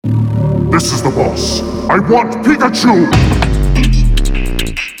This is the boss. I want Pikachu!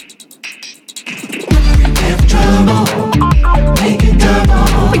 Make it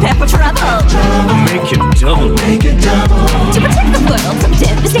double. Prepare for trouble. Make it double. Make it double. To protect the world from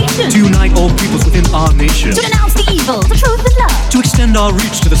devastation. To unite all peoples within our nation. To denounce the evil, the truth and love. To extend our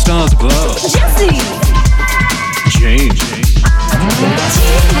reach to the stars above. Jesse. Change. Team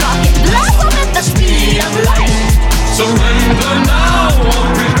Rocket, blast off at the speed of light. Surrender now or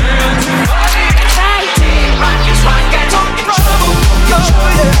prepare to fight. Fight. Team Rocket's rocket, talking trouble.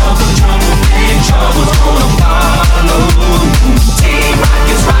 Trouble, big trouble's gonna follow. Team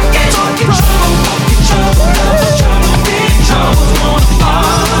Rocket's rocket, talking trouble. Big trouble's gonna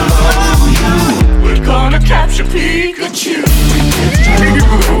follow you. We're gonna capture Pikachu.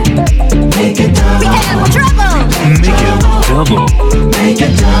 Make it double. Prepare for trouble. Make it double. Make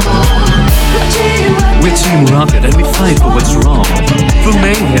it double. We're Team Rocket and we fight for what's wrong. For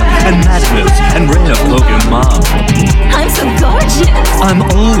mayhem and madness and rare Pokemon. I'm so gorgeous. I'm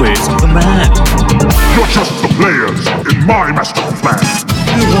always the man. You're just the players in my master plan.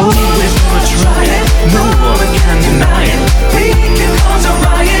 You're always gonna try it. No